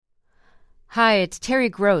Hi, it's Terry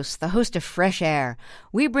Gross, the host of Fresh Air.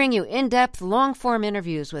 We bring you in-depth, long-form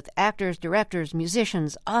interviews with actors, directors,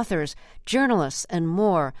 musicians, authors, journalists, and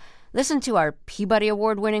more. Listen to our Peabody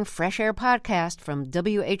Award-winning Fresh Air podcast from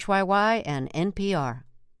WHYY and NPR.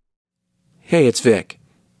 Hey, it's Vic.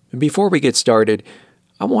 Before we get started,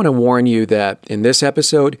 I want to warn you that in this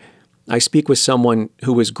episode, I speak with someone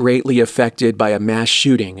who was greatly affected by a mass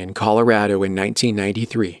shooting in Colorado in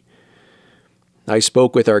 1993. I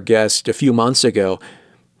spoke with our guest a few months ago,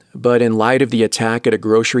 but in light of the attack at a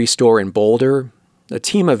grocery store in Boulder, a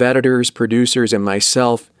team of editors, producers, and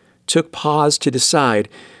myself took pause to decide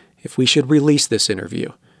if we should release this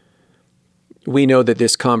interview. We know that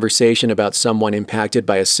this conversation about someone impacted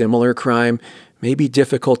by a similar crime may be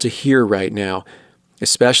difficult to hear right now,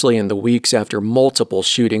 especially in the weeks after multiple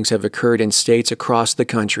shootings have occurred in states across the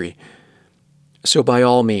country. So by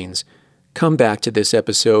all means, come back to this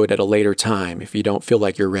episode at a later time if you don't feel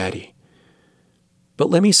like you're ready. But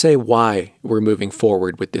let me say why we're moving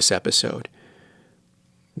forward with this episode.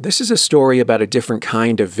 This is a story about a different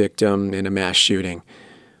kind of victim in a mass shooting.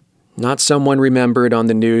 Not someone remembered on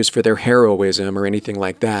the news for their heroism or anything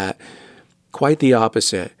like that. Quite the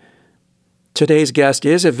opposite. Today's guest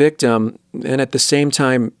is a victim and at the same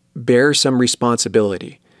time bears some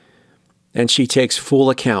responsibility. And she takes full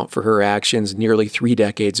account for her actions nearly 3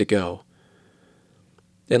 decades ago.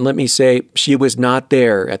 And let me say, she was not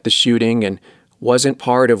there at the shooting and wasn't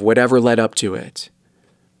part of whatever led up to it.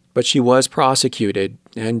 But she was prosecuted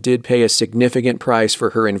and did pay a significant price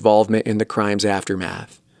for her involvement in the crime's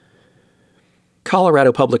aftermath.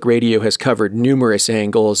 Colorado Public Radio has covered numerous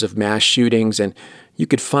angles of mass shootings, and you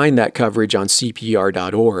could find that coverage on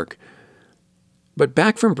CPR.org. But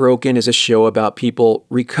Back from Broken is a show about people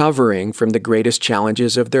recovering from the greatest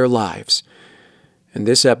challenges of their lives. And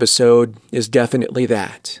this episode is definitely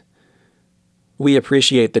that. We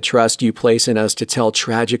appreciate the trust you place in us to tell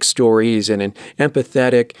tragic stories in an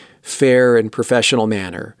empathetic, fair, and professional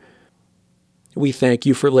manner. We thank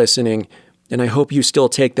you for listening, and I hope you still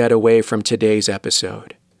take that away from today's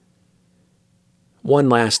episode. One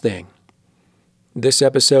last thing. This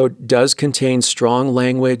episode does contain strong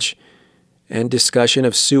language and discussion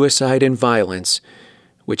of suicide and violence,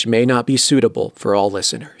 which may not be suitable for all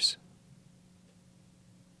listeners.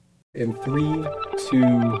 In 3, 2,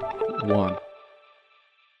 1.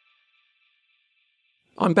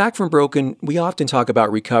 On Back from Broken, we often talk about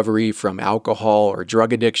recovery from alcohol or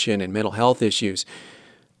drug addiction and mental health issues.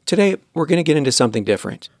 Today, we're going to get into something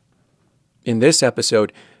different. In this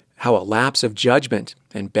episode, how a lapse of judgment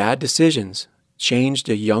and bad decisions changed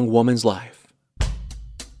a young woman's life.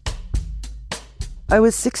 I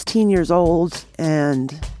was 16 years old,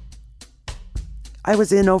 and I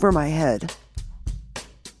was in over my head.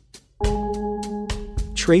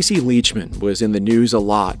 Tracie Lechman was in the news a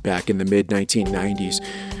lot back in the mid-1990s.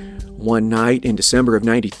 One night in December of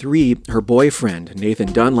 93, her boyfriend,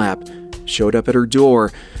 Nathan Dunlap, showed up at her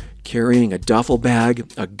door carrying a duffel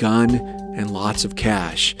bag, a gun, and lots of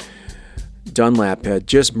cash. Dunlap had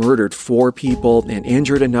just murdered 4 people and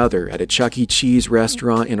injured another at a Chuck E. Cheese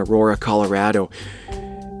restaurant in Aurora, Colorado.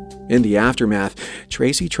 In the aftermath,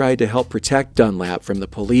 Tracie tried to help protect Dunlap from the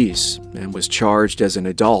police and was charged as an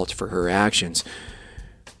adult for her actions.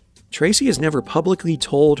 Tracie has never publicly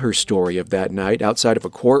told her story of that night outside of a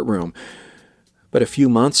courtroom. But a few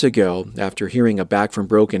months ago, after hearing a Back from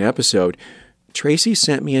Broken episode, Tracie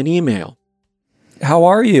sent me an email. How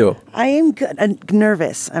are you? I am good. I'm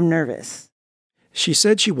nervous. She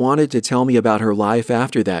said she wanted to tell me about her life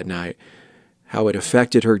after that night, how it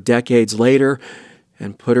affected her decades later,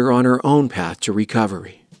 and put her on her own path to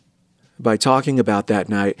recovery. By talking about that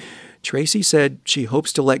night, Tracie said she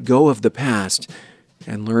hopes to let go of the past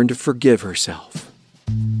and learn to forgive herself.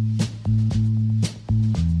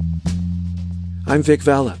 I'm Vic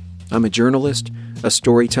Vella. I'm a journalist, a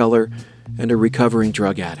storyteller, and a recovering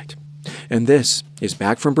drug addict. And this is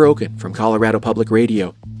Back from Broken from Colorado Public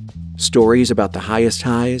Radio. Stories about the highest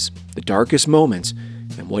highs, the darkest moments,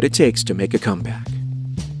 and what it takes to make a comeback.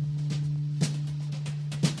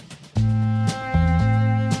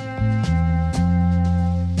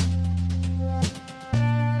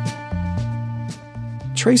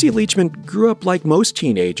 Tracie Lechman grew up like most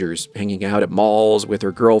teenagers, hanging out at malls with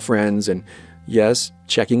her girlfriends and, yes,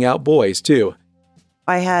 checking out boys too.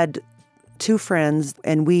 I had 2 friends,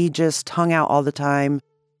 and we just hung out all the time.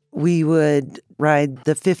 We would ride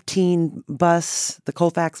the 15 bus, the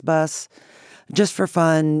Colfax bus, just for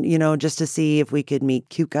fun, just to see if we could meet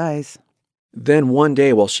cute guys. Then one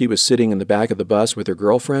day while she was sitting in the back of the bus with her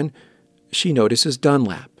girlfriend, she notices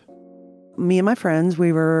Dunlap. Me and my friends,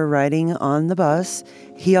 we were riding on the bus.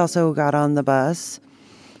 He also got on the bus.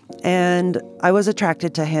 And I was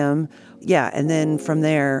attracted to him. Yeah, and then from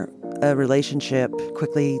there, a relationship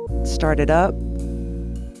quickly started up.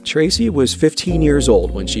 Tracie was 15 years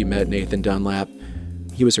old when she met Nathan Dunlap.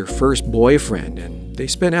 He was her first boyfriend, and they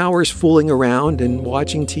spent hours fooling around and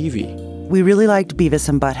watching TV. We really liked Beavis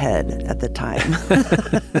and Butthead at the time.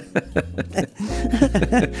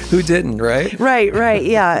 Who didn't, right? Right.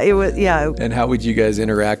 Yeah, it was, yeah. And how would you guys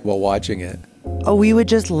interact while watching it? Oh, we would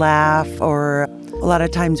just laugh, or a lot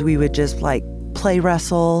of times we would just like play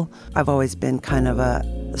wrestle. I've always been kind of a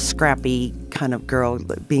scrappy kind of girl,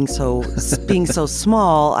 being so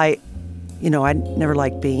small. I never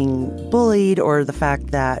liked being bullied or the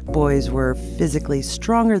fact that boys were physically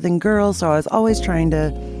stronger than girls, so I was always trying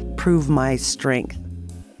to prove my strength.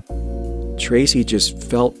 Tracie just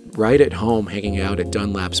felt right at home hanging out at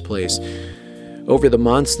Dunlap's place. Over the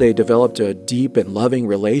months, they developed a deep and loving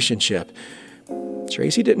relationship.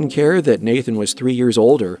 Tracie didn't care that Nathan was 3 years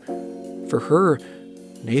older. For her,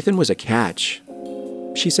 Nathan was a catch.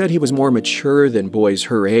 She said he was more mature than boys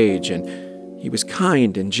her age, and he was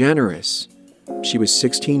kind and generous. She was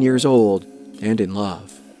 16 years old and in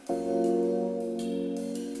love.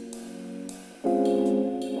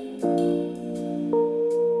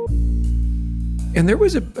 And there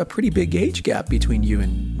was a pretty big age gap between you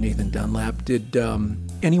and Nathan Dunlap. Did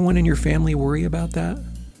anyone in your family worry about that?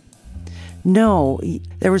 No,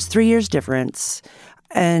 there was 3 years difference.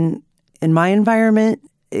 And in my environment,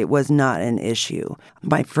 it was not an issue.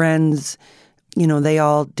 My friends, they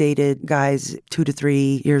all dated guys 2 to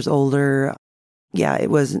 3 years older. Yeah,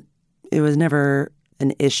 it was never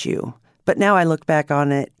an issue. But now I look back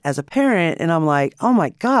on it as a parent and I'm like, oh my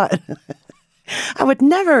God. I would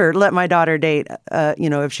never let my daughter date,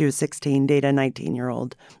 if she was 16, date a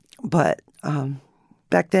 19-year-old. But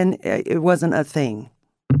back then, it wasn't a thing.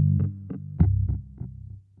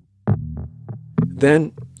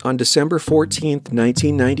 Then, on December 14th,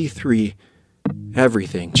 1993,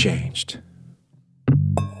 everything changed.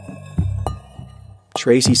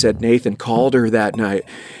 Tracie said Nathan called her that night.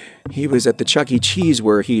 He was at the Chuck E. Cheese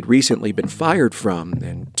where he'd recently been fired from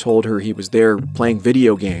and told her he was there playing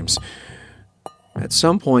video games. At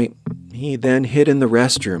some point, he then hid in the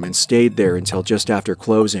restroom and stayed there until just after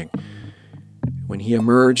closing. When he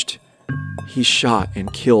emerged, he shot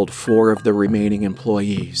and killed 4 of the remaining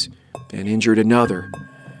employees and injured another.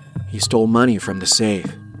 He stole money from the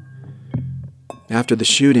safe. After the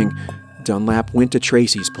shooting, Dunlap went to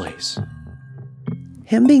Tracie's place.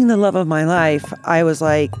 Him being the love of my life, I was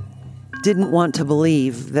like, didn't want to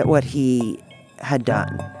believe that what he had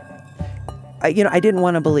done. I didn't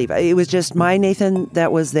want to believe. It was just my Nathan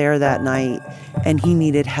that was there that night, and he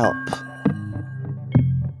needed help.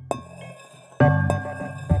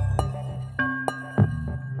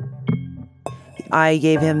 I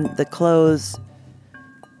gave him the clothes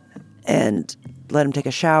and let him take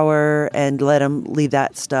a shower and let him leave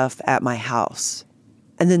that stuff at my house.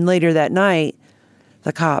 And then later that night,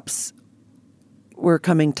 the cops were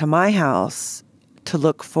coming to my house to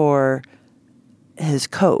look for his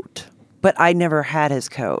coat. But I never had his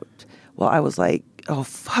coat. Well, I was like, oh,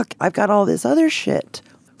 fuck, I've got all this other shit.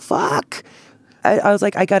 Fuck. I was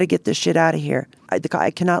like, I got to get this shit out of here.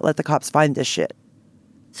 I cannot let the cops find this shit.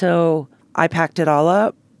 So I packed it all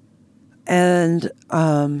up. And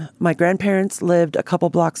my grandparents lived a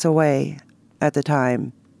couple blocks away at the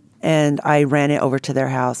time. And I ran it over to their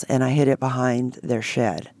house and I hid it behind their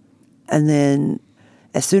shed. And then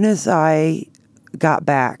as soon as I got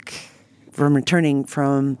back from returning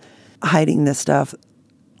from hiding this stuff,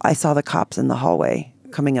 I saw the cops in the hallway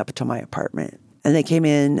coming up to my apartment. And they came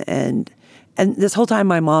in and this whole time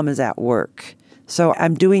my mom is at work. So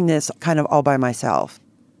I'm doing this kind of all by myself.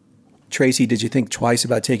 Tracie, did you think twice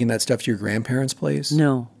about taking that stuff to your grandparents' place?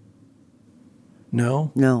 No.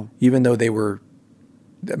 No? No. Even though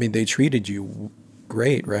they treated you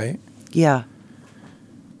great, right? Yeah.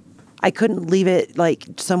 I couldn't leave it like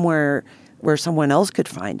somewhere where someone else could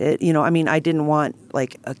find it. I didn't want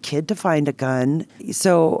like a kid to find a gun.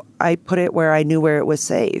 So I put it where I knew where it was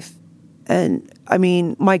safe. And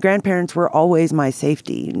my grandparents were always my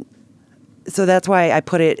safety. So that's why I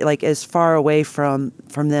put it like as far away from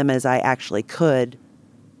them as I actually could.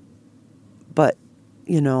 But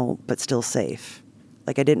still safe.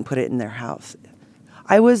 Like I didn't put it in their house.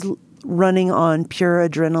 I was running on pure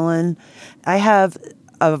adrenaline. I have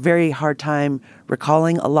a very hard time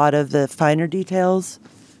recalling a lot of the finer details.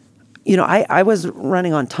 I was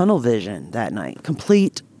running on tunnel vision that night,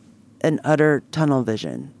 complete and utter tunnel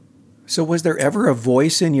vision. So was there ever a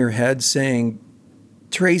voice in your head saying,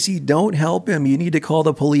 Tracie, don't help him. You need to call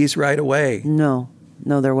the police right away? No,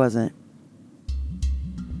 there wasn't.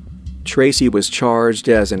 Tracie was charged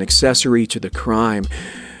as an accessory to the crime,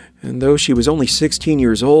 and though she was only 16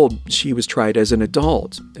 years old, she was tried as an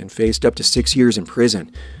adult and faced up to 6 years in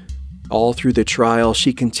prison. All through the trial,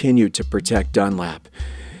 she continued to protect Dunlap.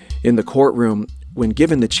 In the courtroom, when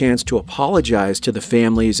given the chance to apologize to the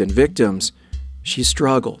families and victims, she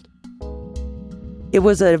struggled. It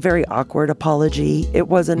was a very awkward apology. It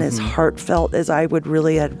wasn't as heartfelt as I would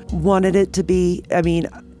really have wanted it to be. I mean,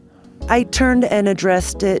 I turned and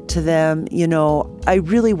addressed it to them. I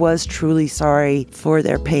really was truly sorry for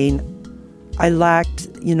their pain. I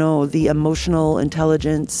lacked, the emotional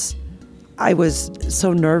intelligence. I was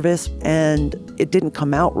so nervous and it didn't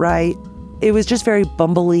come out right. It was just very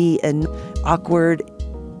bumbly and awkward.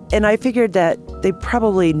 And I figured that they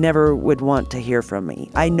probably never would want to hear from me.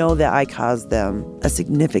 I know that I caused them a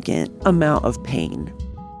significant amount of pain.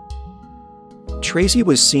 Tracie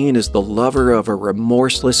was seen as the lover of a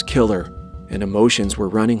remorseless killer, and emotions were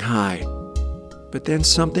running high. But then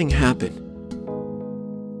something happened.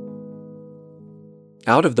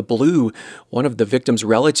 Out of the blue, one of the victim's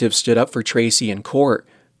relatives stood up for Tracie in court.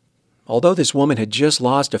 Although this woman had just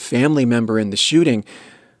lost a family member in the shooting,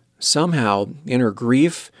 somehow, in her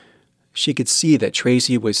grief, she could see that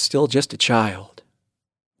Tracie was still just a child.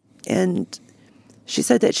 And she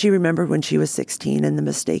said that she remembered when she was 16 and the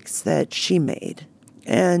mistakes that she made.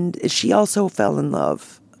 And she also fell in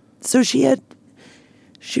love. So she said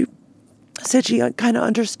she kind of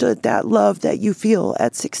understood that love that you feel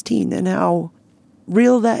at 16 and how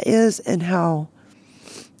real that is and how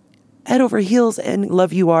head over heels in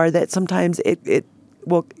love you are, that sometimes it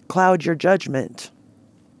will cloud your judgment.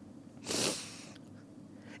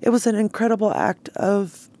 It was an incredible act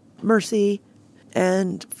of mercy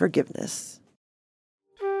and forgiveness.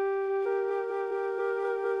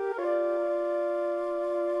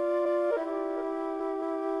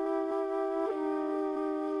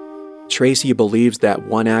 Tracie believes that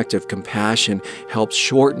one act of compassion helped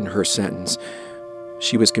shorten her sentence.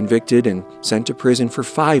 She was convicted and sent to prison for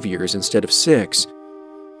 5 years instead of 6.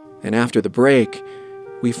 And after the break,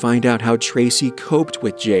 we find out how Tracie coped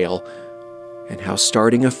with jail and how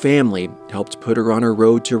starting a family helped put her on her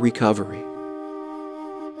road to recovery.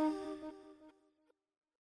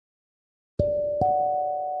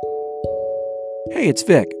 Hey, it's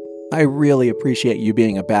Vic. I really appreciate you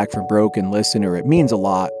being a Back from Broken listener. It means a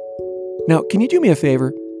lot. Now, can you do me a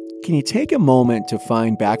favor? Can you take a moment to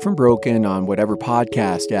find Back from Broken on whatever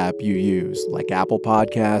podcast app you use, like Apple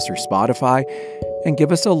Podcasts or Spotify, and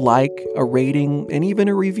give us a like, a rating, and even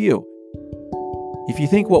a review? If you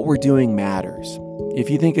think what we're doing matters, if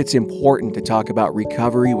you think it's important to talk about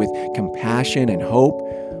recovery with compassion and hope,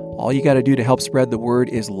 all you got to do to help spread the word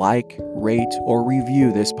is like, rate, or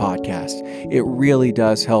review this podcast. It really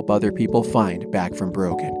does help other people find Back from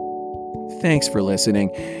Broken. Thanks for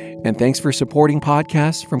listening, and thanks for supporting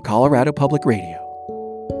podcasts from Colorado Public Radio.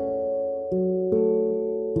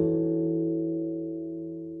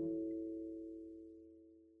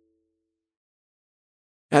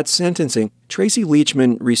 At sentencing, Tracie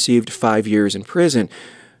Lechman received 5 years in prison,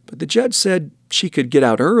 but the judge said she could get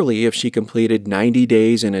out early if she completed 90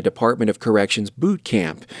 days in a Department of Corrections boot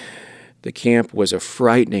camp. The camp was a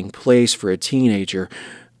frightening place for a teenager,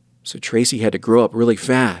 so Tracie had to grow up really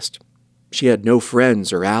fast. She had no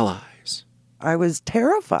friends or allies. I was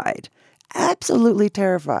terrified, absolutely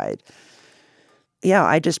terrified. Yeah,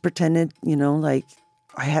 I just pretended, like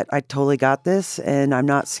I totally got this and I'm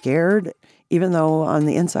not scared, even though on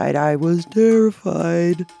the inside I was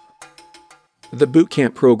terrified. The boot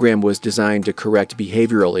camp program was designed to correct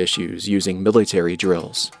behavioral issues using military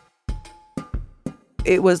drills.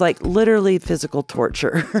 It was like literally physical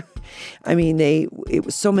torture. I mean, it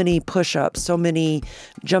was so many push-ups, so many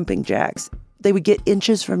jumping jacks. They would get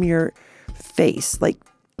inches from your face, like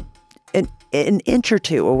an inch or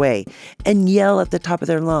two away, and yell at the top of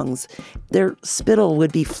their lungs. Their spittle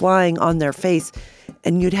would be flying on their face,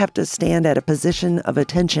 and you'd have to stand at a position of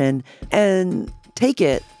attention and take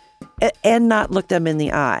it and not look them in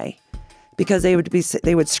the eye, because they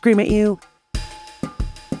would scream at you.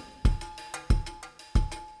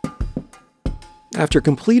 After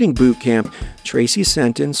completing boot camp, Tracie's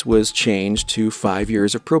sentence was changed to 5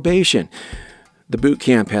 years of probation. The boot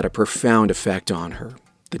camp had a profound effect on her.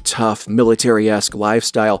 The tough, military-esque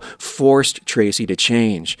lifestyle forced Tracie to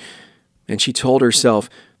change, and she told herself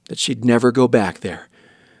that she'd never go back there.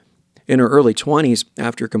 In her early 20s,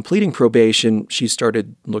 after completing probation, she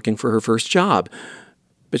started looking for her first job.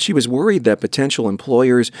 But she was worried that potential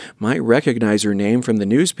employers might recognize her name from the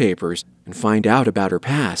newspapers and find out about her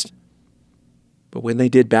past. But when they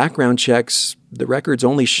did background checks, the records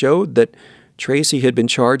only showed that Tracie had been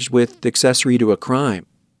charged with accessory to a crime.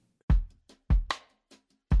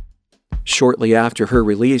 Shortly after her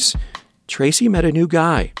release, Tracie met a new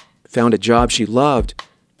guy, found a job she loved,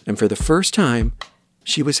 and for the first time,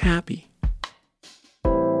 she was happy.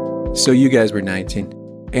 So you guys were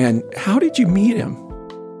 19. And how did you meet him?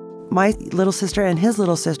 My little sister and his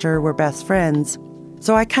little sister were best friends,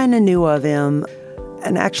 so I kind of knew of him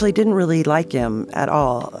and actually didn't really like him at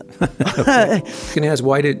all. Okay. I can ask,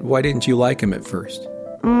 why didn't you like him at first?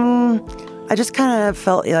 I just kind of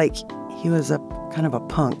felt like he was a kind of a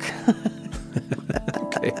punk.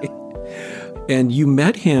 Okay. And you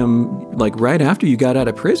met him like right after you got out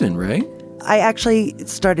of prison, right? I actually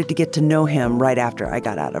started to get to know him right after I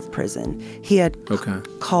got out of prison. He had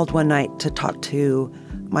called one night to talk to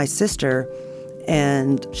my sister,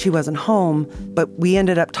 and she wasn't home, but we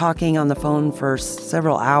ended up talking on the phone for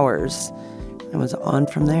several hours. It was on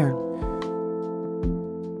from there.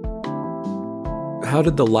 How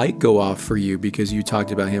did the light go off for you? Because you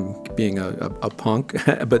talked about him being a punk,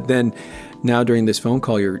 but then now during this phone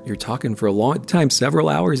call, you're talking for a long time. Several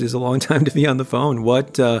hours is a long time to be on the phone.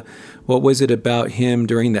 What was it about him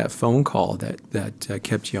during that phone call that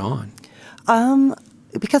kept you on?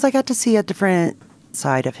 Because I got to see a different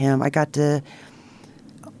side of him. I got to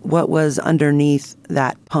what was underneath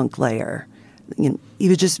that punk layer. You know,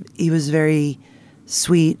 he was very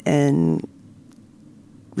sweet and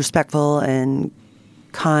respectful and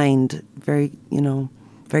kind, very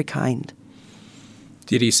kind.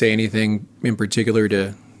 Did he say anything in particular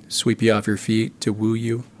to sweep you off your feet, to woo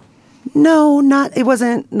you? No, it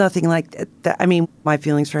wasn't nothing like that. I mean, my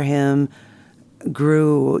feelings for him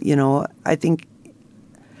grew, I think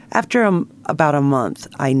after about a month,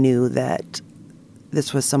 I knew that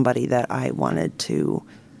this was somebody that I wanted to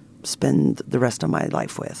spend the rest of my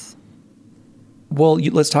life with. Well,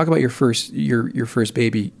 let's talk about your first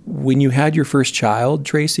baby. When you had your first child,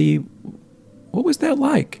 Tracie, what was that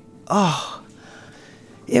like? Oh,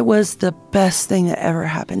 it was the best thing that ever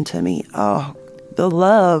happened to me. Oh, the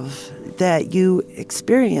love that you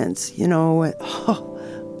experience, when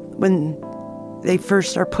they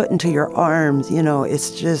first are put into your arms,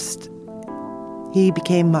 it's just, he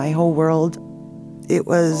became my whole world. It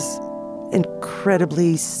was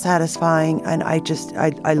incredibly satisfying, and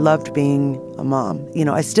I loved being a mom.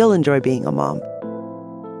 I still enjoy being a mom.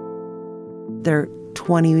 They're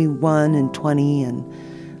 21 and 20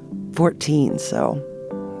 and 14, so.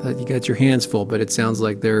 You got your hands full, but it sounds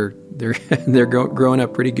like they're growing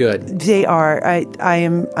up pretty good. They are.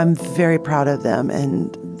 I'm very proud of them,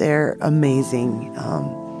 and they're amazing.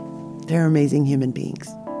 They're amazing human beings.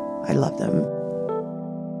 I love them.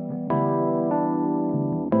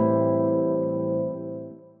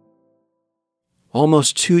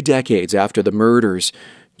 Almost 2 decades after the murders,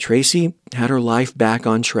 Tracie had her life back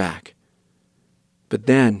on track. But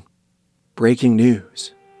then, breaking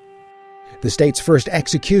news. The state's first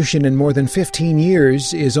execution in more than 15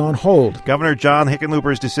 years is on hold. Governor John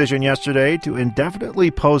Hickenlooper's decision yesterday to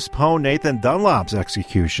indefinitely postpone Nathan Dunlap's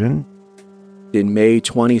execution. In May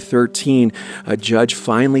 2013, a judge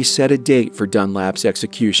finally set a date for Dunlap's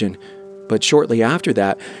execution. But shortly after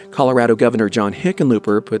that, Colorado Governor John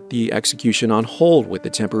Hickenlooper put the execution on hold with a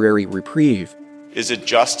temporary reprieve. Is it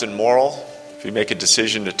just and moral? If you make a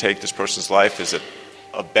decision to take this person's life, is it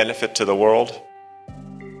a benefit to the world?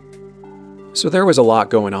 So there was a lot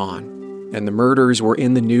going on, and the murders were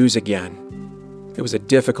in the news again. It was a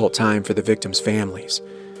difficult time for the victims' families.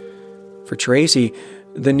 For Tracie,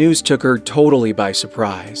 the news took her totally by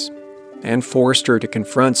surprise and forced her to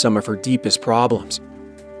confront some of her deepest problems.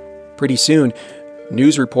 Pretty soon,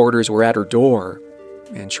 news reporters were at her door,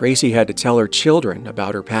 and Tracie had to tell her children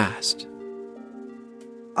about her past.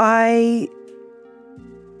 I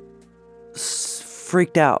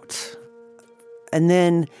freaked out. And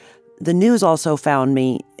then the news also found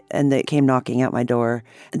me, and they came knocking at my door.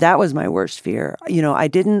 That was my worst fear. I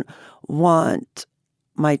didn't want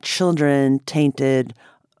my children tainted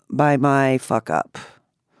by my fuck up.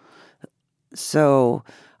 So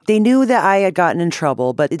they knew that I had gotten in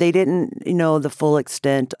trouble, but they didn't know the full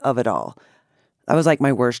extent of it all. That was like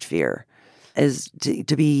my worst fear, is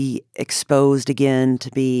to be exposed again, to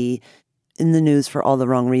be in the news for all the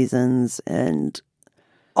wrong reasons, and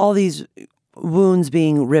all these wounds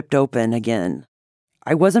being ripped open again.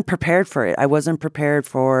 I wasn't prepared for it. I wasn't prepared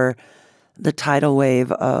for the tidal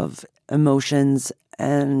wave of emotions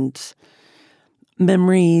and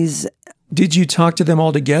memories. Did you talk to them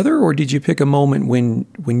all together, or did you pick a moment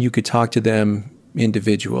when you could talk to them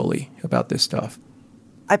individually about this stuff?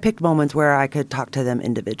 I picked moments where I could talk to them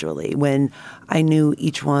individually, when I knew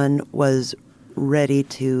each one was ready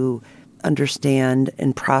to understand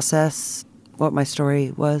and process what my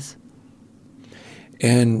story was.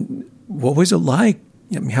 And what was it like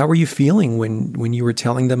I mean, how were you feeling when you were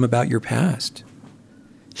telling them about your past?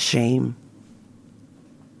 Shame.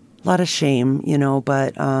 A lot of shame,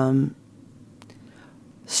 but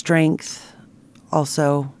strength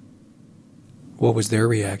also. What was their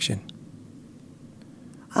reaction?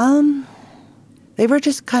 They were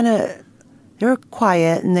just they were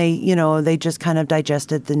quiet, and they just kind of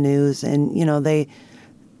digested the news, and,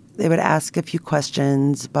 they would ask a few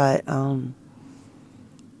questions, but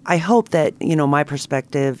I hope that, my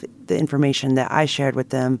perspective, the information that I shared with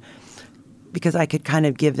them, because I could kind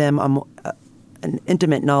of give them an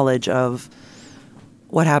intimate knowledge of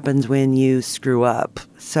what happens when you screw up.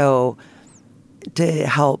 So to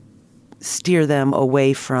help steer them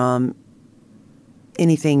away from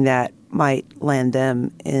anything that might land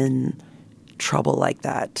them in trouble like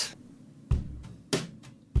that.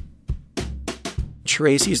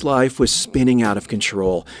 Tracie's life was spinning out of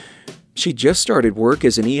control. She just started work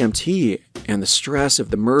as an EMT, and the stress of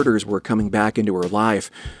the murders were coming back into her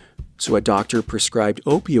life. So a doctor prescribed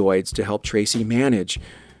opioids to help Tracie manage.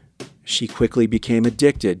 She quickly became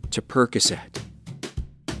addicted to Percocet.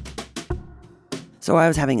 So I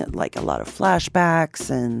was having a lot of flashbacks,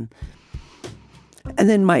 and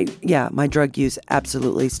then my drug use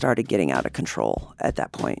absolutely started getting out of control at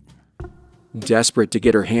that point. Desperate to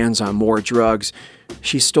get her hands on more drugs,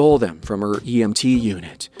 she stole them from her EMT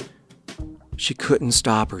unit. She couldn't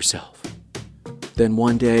stop herself. Then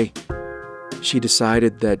one day, she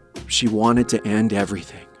decided that she wanted to end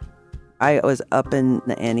everything. I was up in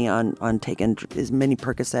the ante on taking as many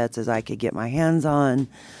Percocets as I could get my hands on.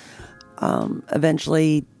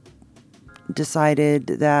 Eventually decided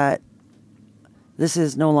that this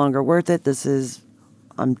is no longer worth it.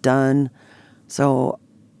 I'm done. So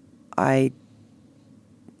I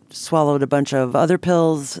swallowed a bunch of other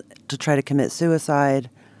pills to try to commit suicide,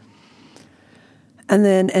 and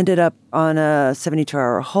then ended up on a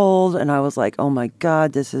 72-hour hold. And I was like, oh my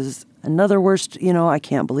God, this is another worst, I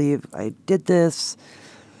can't believe I did this.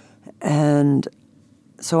 And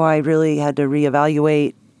so I really had to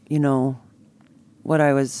reevaluate, what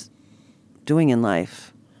I was doing in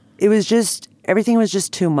life. Everything was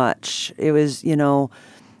just too much. It was,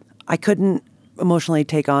 I couldn't emotionally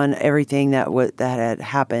take on everything that had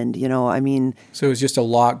happened, So it was just a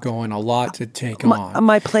lot to take on.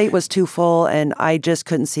 My plate was too full, and I just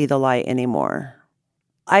couldn't see the light anymore.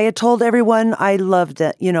 I had told everyone I loved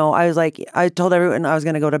it. I told everyone I was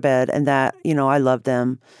going to go to bed, and that, I loved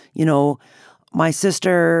them. My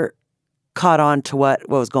sister caught on to what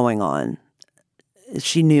was going on.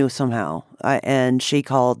 She knew somehow, and she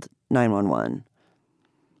called 911.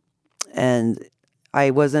 And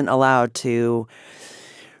I wasn't allowed to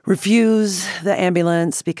refuse the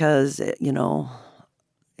ambulance because,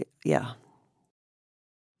 yeah.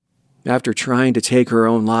 After trying to take her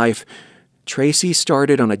own life, Tracie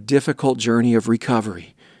started on a difficult journey of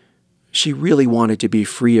recovery. She really wanted to be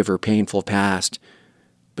free of her painful past,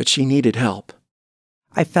 but she needed help.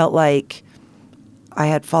 I felt like I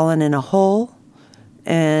had fallen in a hole,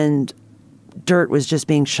 and dirt was just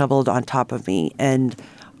being shoveled on top of me, and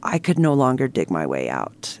I could no longer dig my way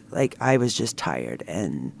out. I was just tired,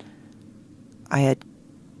 and I had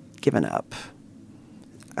given up.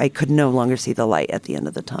 I could no longer see the light at the end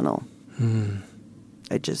of the tunnel.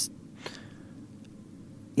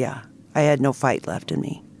 I had no fight left in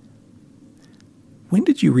me. When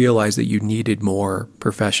did you realize that you needed more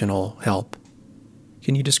professional help?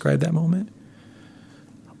 Can you describe that moment?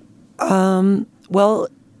 Well,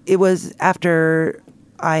 it was after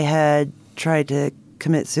I had tried to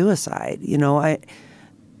commit suicide.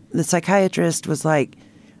 The psychiatrist was like,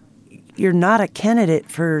 "You're not a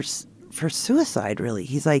candidate for suicide, really."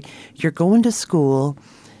 He's like, "You're going to school,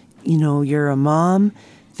 you're a mom.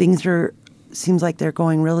 Seems like they're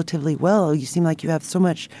going relatively well. You seem like you have so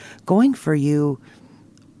much going for you.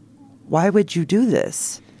 Why would you do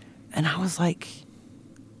this?" And I was like,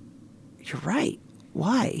 "You're right.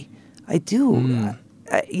 Why? I do."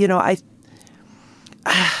 I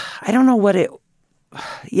don't know what it.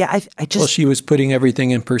 Yeah, I just. Well, she was putting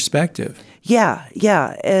everything in perspective. Yeah,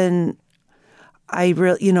 and I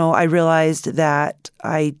realized that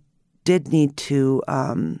I did need to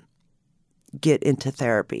get into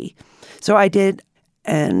therapy, so I did,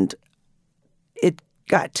 and it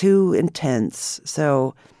got too intense,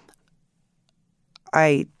 so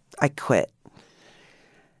I quit,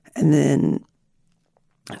 and then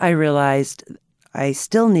I realized I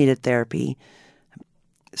still needed therapy.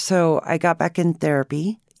 So I got back in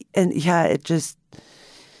therapy, and it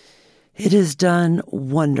has done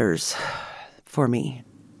wonders for me.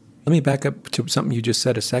 Let me back up to something you just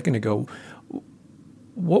said a second ago.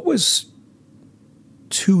 What was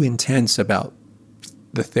too intense about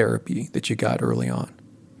the therapy that you got early on?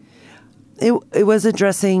 It was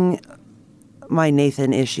addressing my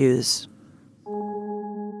Nathan issues.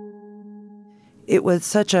 It was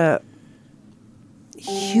such a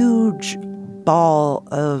huge ball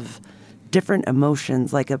of different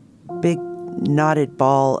emotions, like a big knotted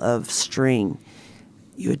ball of string.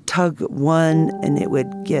 You would tug one and it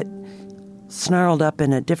would get snarled up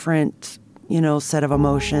in a different, set of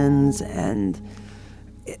emotions, and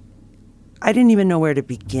I didn't even know where to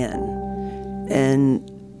begin.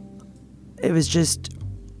 And it was just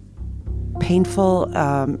painful.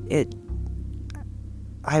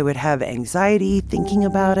 I would have anxiety thinking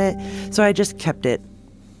about it, so I just kept it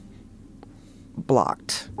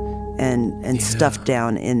blocked and stuffed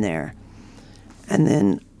down in there. And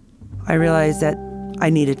then I realized that I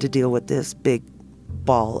needed to deal with this big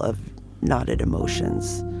ball of knotted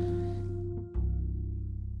emotions.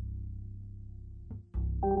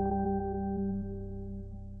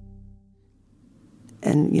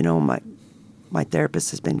 And, my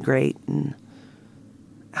therapist has been great in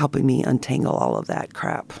helping me untangle all of that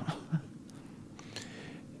crap.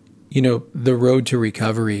 The road to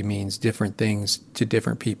recovery means different things to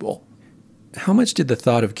different people. How much did the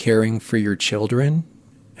thought of caring for your children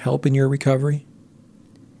help in your recovery?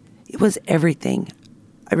 It was everything.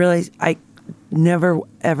 I realized I never,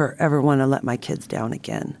 ever, ever want to let my kids down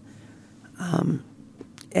again.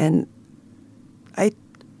 And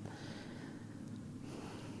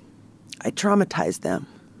I traumatized them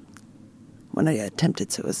when I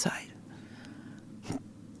attempted suicide.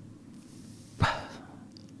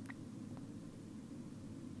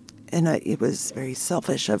 And it was very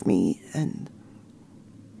selfish of me and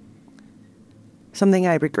something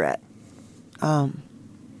I regret. But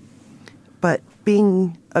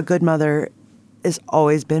being a good mother has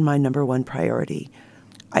always been my number one priority.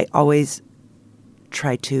 I always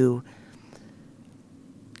try to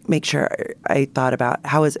make sure I thought about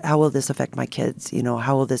how will this affect my kids?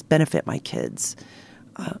 How will this benefit my kids?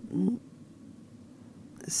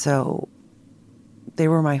 So they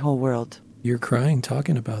were my whole world. You're crying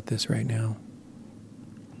talking about this right now.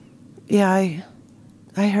 Yeah,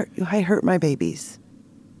 I hurt my babies,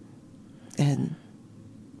 and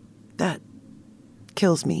that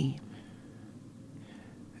kills me.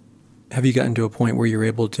 Have you gotten to a point where you're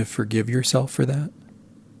able to forgive yourself for that?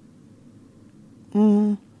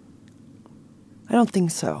 I don't think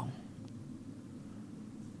so.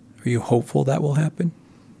 Are you hopeful that will happen?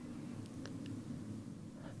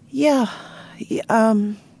 Yeah.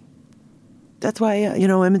 That's why,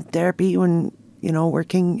 I'm in therapy when,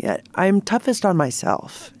 working. I'm toughest on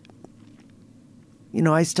myself.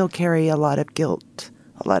 I still carry a lot of guilt,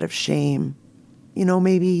 a lot of shame.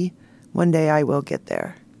 Maybe one day I will get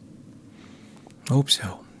there. Hope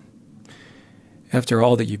so. After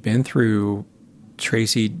all that you've been through,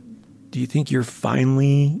 Tracie, do you think you're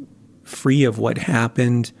finally free of what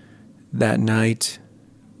happened that night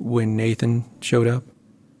when Nathan showed up?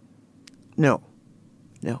 No.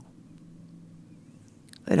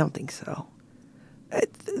 I don't think so.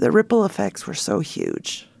 The ripple effects were so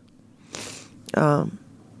huge. Every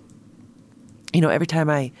time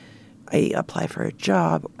I apply for a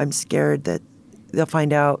job, I'm scared that they'll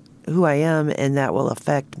find out who I am and that will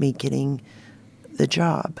affect me getting the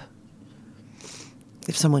job.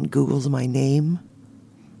 If someone Googles my name,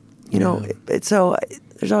 so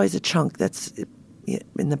there's always a chunk that's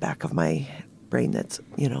in the back of my brain that's.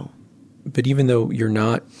 But even though you're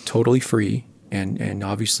not totally free, and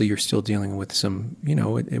obviously you're still dealing with some,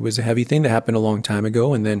 it was a heavy thing that happened a long time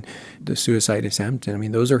ago, and then the suicide attempt.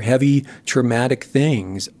 And those are heavy, traumatic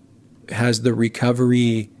things. Has the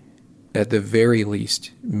recovery, at the very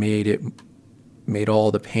least, made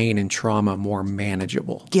all the pain and trauma more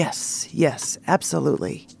manageable? Yes,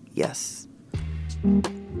 absolutely, yes.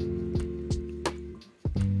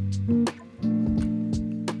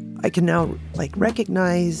 I can now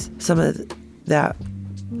recognize some of that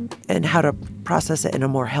and how to process it in a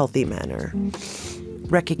more healthy manner.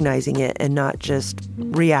 Recognizing it and not just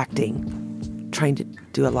reacting, trying to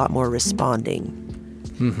do a lot more responding.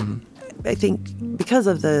 Mm-hmm. I think because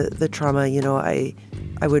of the trauma,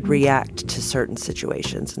 I would react to certain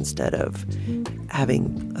situations instead of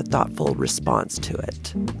having a thoughtful response to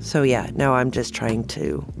it. So now I'm just trying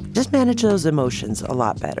to just manage those emotions a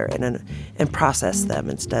lot better and process them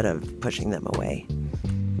instead of pushing them away.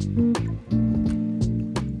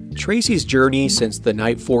 Tracie's journey since the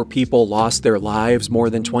night 4 people lost their lives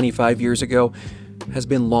more than 25 years ago has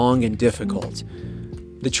been long and difficult.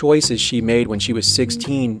 The choices she made when she was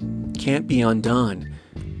 16 can't be undone.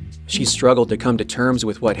 She struggled to come to terms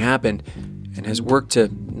with what happened and has worked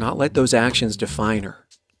to not let those actions define her.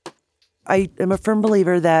 I am a firm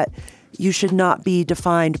believer that you should not be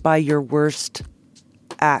defined by your worst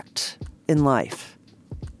act in life.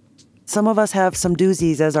 Some of us have some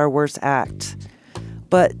doozies as our worst act,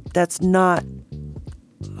 but that's not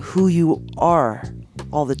who you are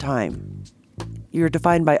all the time. You're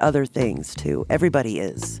defined by other things too. Everybody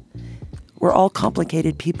is. We're all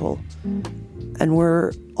complicated people, and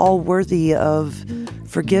we're all worthy of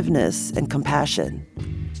forgiveness and compassion.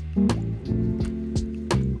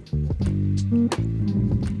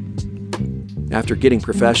 After getting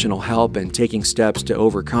professional help and taking steps to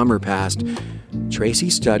overcome her past, Tracie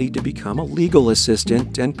studied to become a legal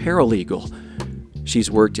assistant and paralegal. She's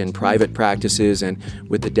worked in private practices and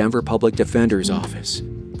with the Denver Public Defender's Office.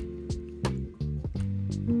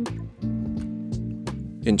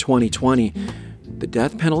 In 2020, the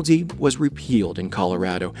death penalty was repealed in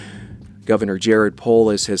Colorado. Governor Jared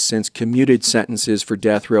Polis has since commuted sentences for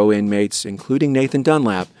death row inmates, including Nathan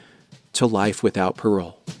Dunlap, to life without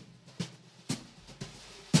parole.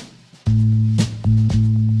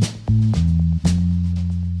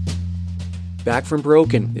 Back from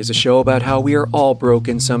Broken is a show about how we are all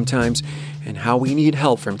broken sometimes and how we need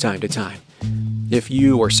help from time to time. If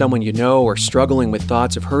you or someone you know are struggling with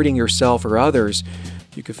thoughts of hurting yourself or others,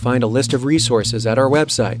 you can find a list of resources at our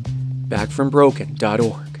website,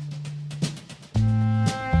 backfrombroken.org.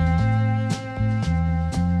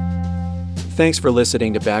 Thanks for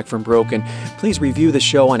listening to Back from Broken. Please review the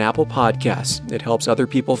show on Apple Podcasts. It helps other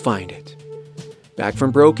people find it. Back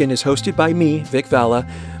from Broken is hosted by me, Vic Valla.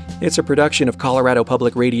 It's a production of Colorado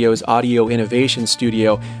Public Radio's Audio Innovation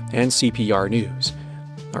Studio and CPR News.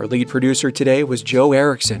 Our lead producer today was Joe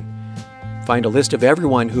Erickson. Find a list of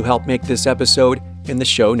everyone who helped make this episode in the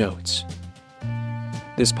show notes.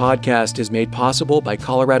 This podcast is made possible by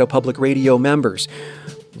Colorado Public Radio members.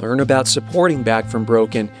 Learn about supporting Back from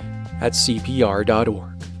Broken at CPR.org.